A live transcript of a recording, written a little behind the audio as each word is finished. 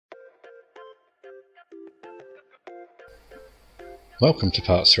Welcome to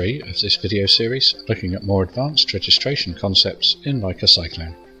part 3 of this video series looking at more advanced registration concepts in Leica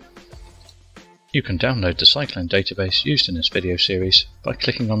Cyclone. You can download the Cyclone database used in this video series by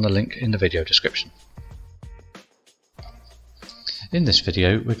clicking on the link in the video description. In this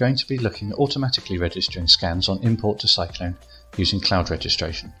video we're going to be looking at automatically registering scans on import to Cyclone using cloud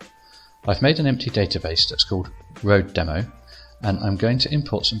registration. I've made an empty database that's called Road Demo, and I'm going to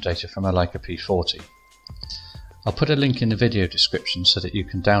import some data from a Leica P40. I'll put a link in the video description so that you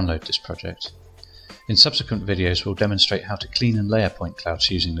can download this project. In subsequent videos we'll demonstrate how to clean and layer point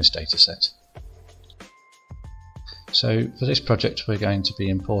clouds using this dataset. So for this project we're going to be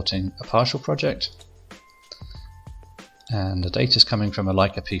importing a partial project, and the data is coming from a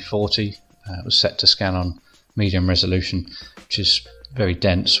Leica P40. It was set to scan on medium resolution, which is very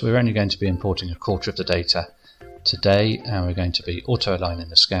dense. We're only going to be importing a quarter of the data today, and we're going to be auto-aligning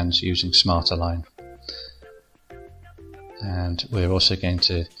the scans using Smart Align. And we're also going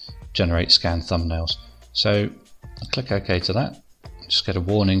to generate scan thumbnails. So I'll click OK to that. Just get a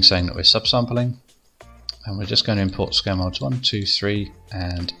warning saying that we're subsampling, and we're just going to import scan modes 1, 2, 3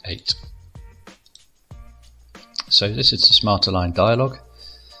 and 8. So this is the Smart Align dialog.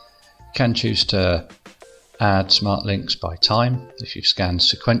 You can choose to add smart links by time if you've scanned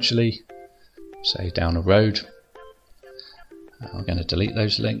sequentially, say down a road. I'm going to delete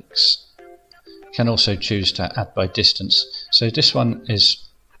those links. You can also choose to add by distance. So this one is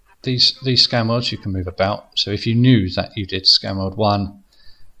these scan modes you can move about. So if you knew that you did scan mode 1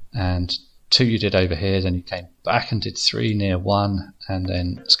 and 2 you did over here, then you came back and did 3 near 1, and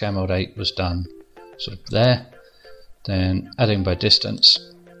then scan mode 8 was done sort of there, then adding by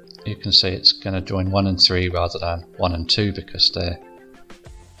distance, you can see it's going to join 1 and 3 rather than 1 and 2 because they're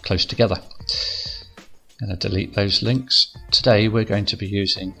close together. I'm going to delete those links. Today we're going to be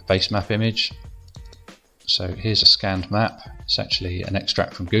using a base map image. So here's a scanned map. It's actually an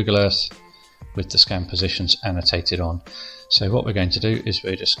extract from Google Earth with the scan positions annotated on. So what we're going to do is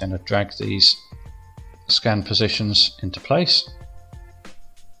we're just going to drag these scan positions into place.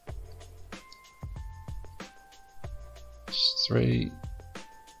 3,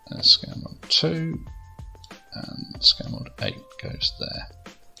 and scan mode 2, and scan mode 8 goes there.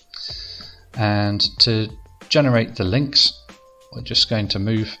 And to generate the links, we're just going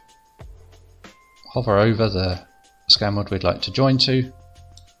to hover over the scan mode we'd like to join to,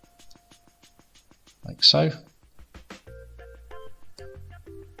 like so,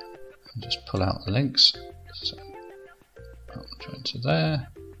 and just pull out the links. So I'll join to there,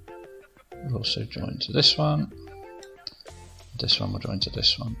 we'll also join to this one will join to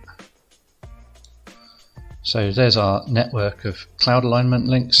this one. So there's our network of cloud alignment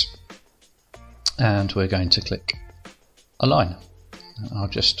links, and we're going to click Align. I'll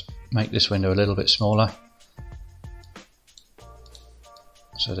just make this window a little bit smaller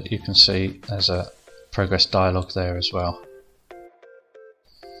so that you can see there's a progress dialog there as well.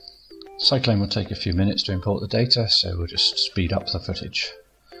 Cyclone will take a few minutes to import the data, so we'll just speed up the footage.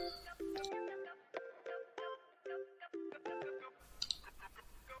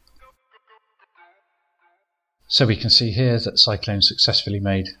 So we can see here that Cyclone successfully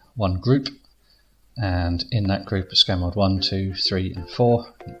made one group, and in that group of scan mode 1, 2, 3 and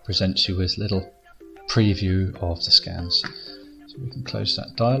 4 it presents you with a little preview of the scans. So we can close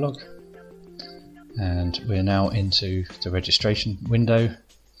that dialog, and we're now into the registration window.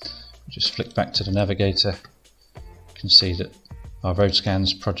 Just flick back to the navigator. You can see that our road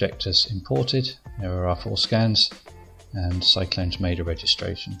scans project has imported. There are our 4 scans, and Cyclone's made a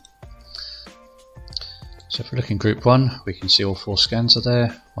registration. So if we look in group 1, we can see all 4 scans are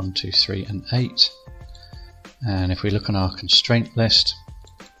there, 1, 2, 3 and 8. And if we look on our constraint list,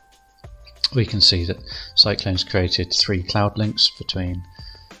 we can see that Cyclone's created 3 cloud links between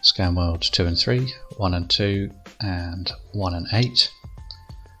scan modes 2 and 3, 1 and 2 and 1 and 8.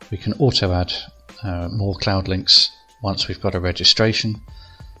 We can auto add more cloud links once we've got a registration,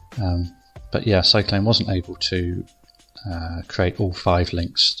 but yeah, Cyclone wasn't able to create all 5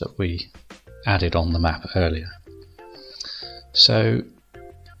 links that we added on the map earlier. So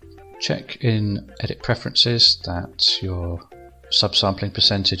check in edit preferences that your subsampling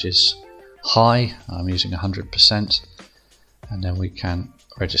percentage is high. I'm using 100%, and then we can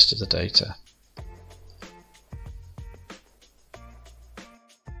register the data.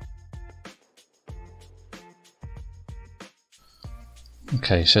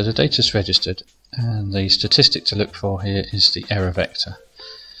 Okay, so the data is registered, and the statistic to look for here is the error vector.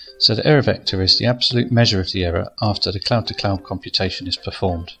 So the error vector is the absolute measure of the error after the cloud-to-cloud computation is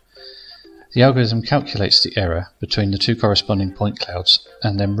performed. The algorithm calculates the error between the 2 corresponding point clouds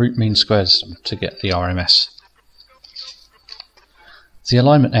and then root mean squares them to get the RMS. The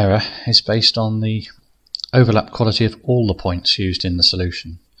alignment error is based on the overlap quality of all the points used in the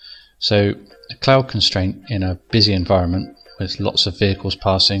solution. So a cloud constraint in a busy environment with lots of vehicles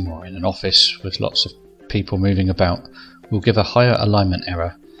passing, or in an office with lots of people moving about, will give a higher alignment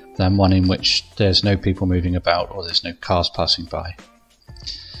error than one in which there's no people moving about or there's no cars passing by.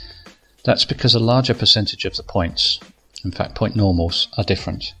 That's because a larger percentage of the points, in fact point normals, are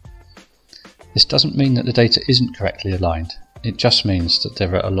different. This doesn't mean that the data isn't correctly aligned, it just means that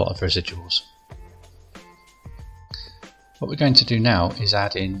there are a lot of residuals. What we're going to do now is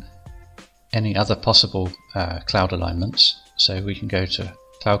add in any other possible cloud alignments. So we can go to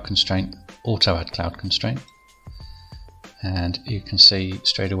Cloud Constraint, Auto Add Cloud Constraint, and you can see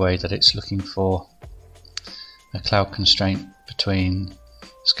straight away that it's looking for a cloud constraint between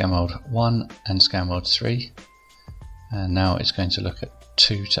scan mode 1 and scan mode 3, and now it's going to look at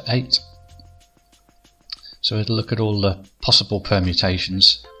 2 to 8. So it'll look at all the possible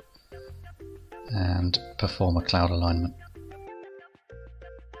permutations and perform a cloud alignment.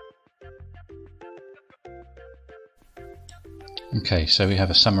 Okay, so we have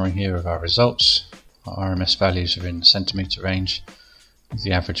a summary here of our results. Our RMS values are in the centimetre range, with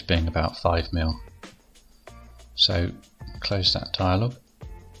the average being about 5 mil. So close that dialog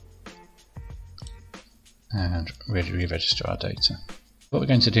and re-register our data. What we're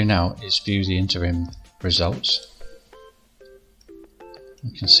going to do now is view the interim results.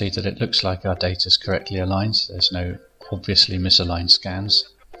 You can see that it looks like our data is correctly aligned, so there's no obviously misaligned scans,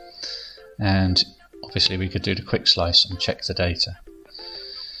 and obviously we could do the quick slice and check the data.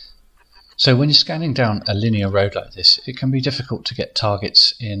 So when you're scanning down a linear road like this, it can be difficult to get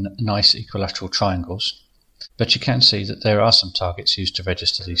targets in nice equilateral triangles, but you can see that there are some targets used to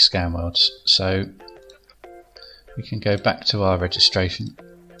register these scan worlds. So we can go back to our registration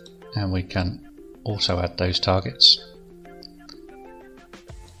and we can also add those targets,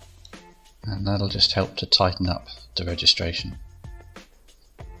 and that'll just help to tighten up the registration.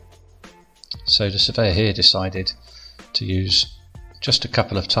 So the surveyor here decided to use just a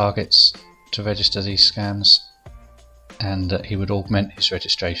couple of targets to register these scans, and he would augment his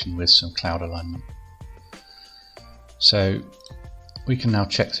registration with some cloud alignment. So we can now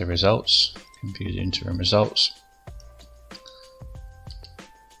check the results, we can view the interim results,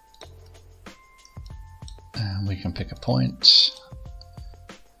 and we can pick a point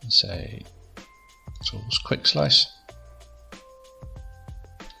and say Tools Quick Slice.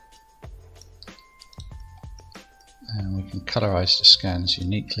 And we can colorize the scans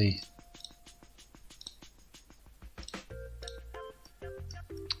uniquely.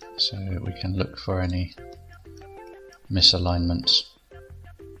 So we can look for any misalignments.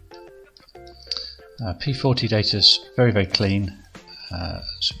 P40 data is very clean.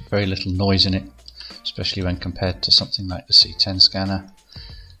 There's very little noise in it, especially when compared to something like the C10 scanner.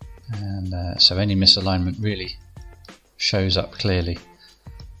 And so any misalignment really shows up clearly.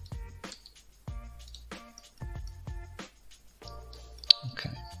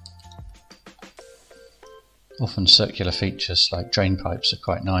 Often circular features like drain pipes are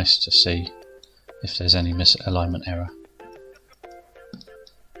quite nice to see if there's any misalignment error.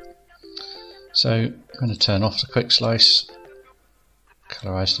 So I'm going to turn off the quick slice,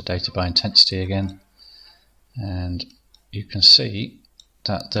 colorize the data by intensity again, and you can see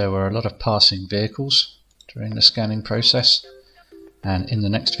that there were a lot of passing vehicles during the scanning process, and in the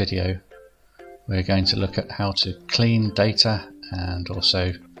next video we're going to look at how to clean data and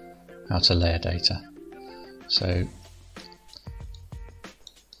also how to layer data. So,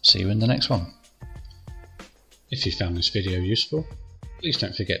 see you in the next one. If you found this video useful, please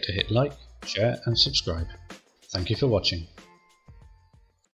don't forget to hit like, share and subscribe. Thank you for watching.